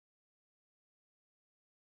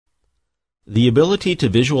The ability to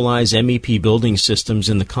visualize MEP building systems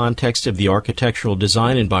in the context of the architectural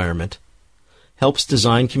design environment helps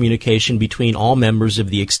design communication between all members of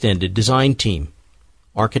the extended design team,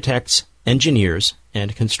 architects, engineers,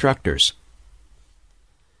 and constructors.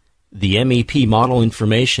 The MEP model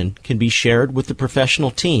information can be shared with the professional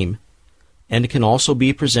team and can also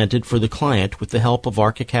be presented for the client with the help of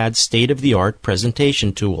ArchiCAD's state-of-the-art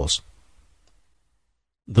presentation tools.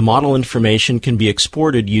 The model information can be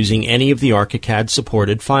exported using any of the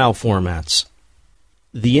ArchiCAD-supported file formats.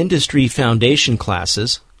 The Industry Foundation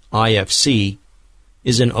Classes, IFC,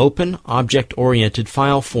 is an open, object-oriented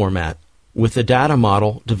file format with a data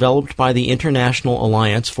model developed by the International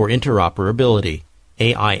Alliance for Interoperability,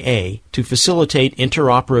 AIA, to facilitate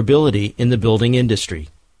interoperability in the building industry.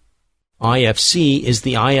 IFC is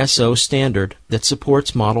the ISO standard that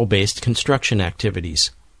supports model-based construction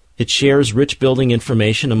activities. It shares rich building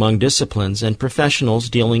information among disciplines and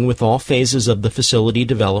professionals dealing with all phases of the facility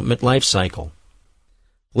development lifecycle.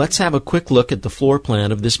 Let's have a quick look at the floor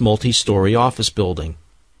plan of this multi-story office building.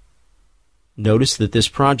 Notice that this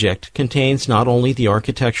project contains not only the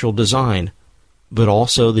architectural design, but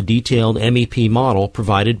also the detailed MEP model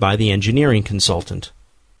provided by the engineering consultant.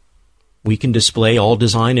 We can display all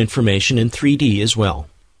design information in 3D as well.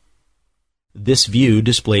 This view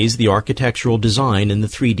displays the architectural design in the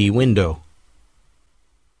 3D window.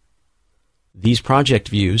 These project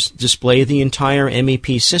views display the entire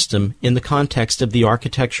MEP system in the context of the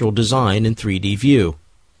architectural design in 3D view.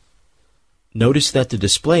 Notice that the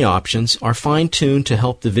display options are fine-tuned to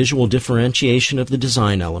help the visual differentiation of the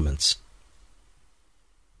design elements.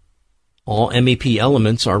 All MEP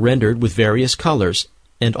elements are rendered with various colors,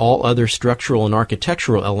 and all other structural and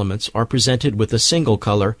architectural elements are presented with a single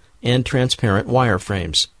color and transparent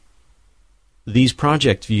wireframes. These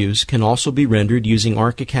project views can also be rendered using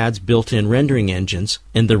ArchiCAD's built-in rendering engines,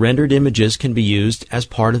 and the rendered images can be used as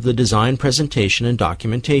part of the design presentation and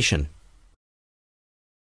documentation.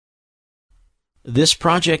 This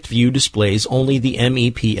project view displays only the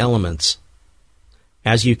MEP elements.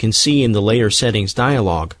 As you can see in the Layer Settings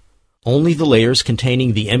dialog, only the layers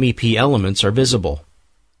containing the MEP elements are visible.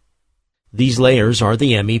 These layers are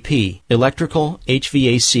the MEP, electrical,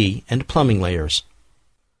 HVAC, and plumbing layers.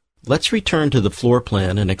 Let's return to the floor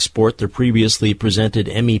plan and export the previously presented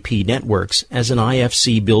MEP networks as an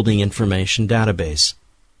IFC building information database.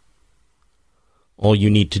 All you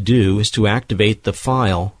need to do is to activate the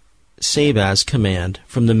File, Save As command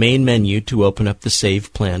from the main menu to open up the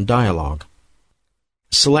Save Plan dialog.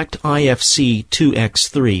 Select IFC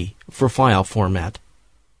 2x3 for file format.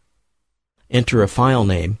 Enter a file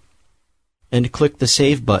name, and click the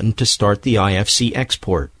Save button to start the IFC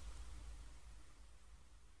export.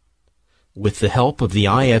 With the help of the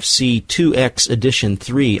IFC 2x Edition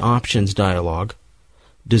 3 Options dialog,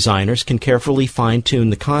 designers can carefully fine-tune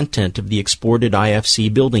the content of the exported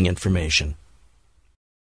IFC building information.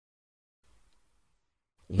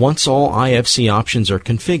 Once all IFC options are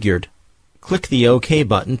configured, click the OK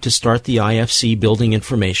button to start the IFC building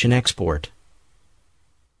information export.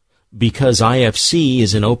 Because IFC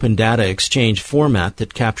is an open data exchange format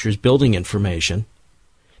that captures building information,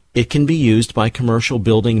 it can be used by commercial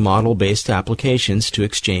building model-based applications to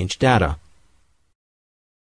exchange data.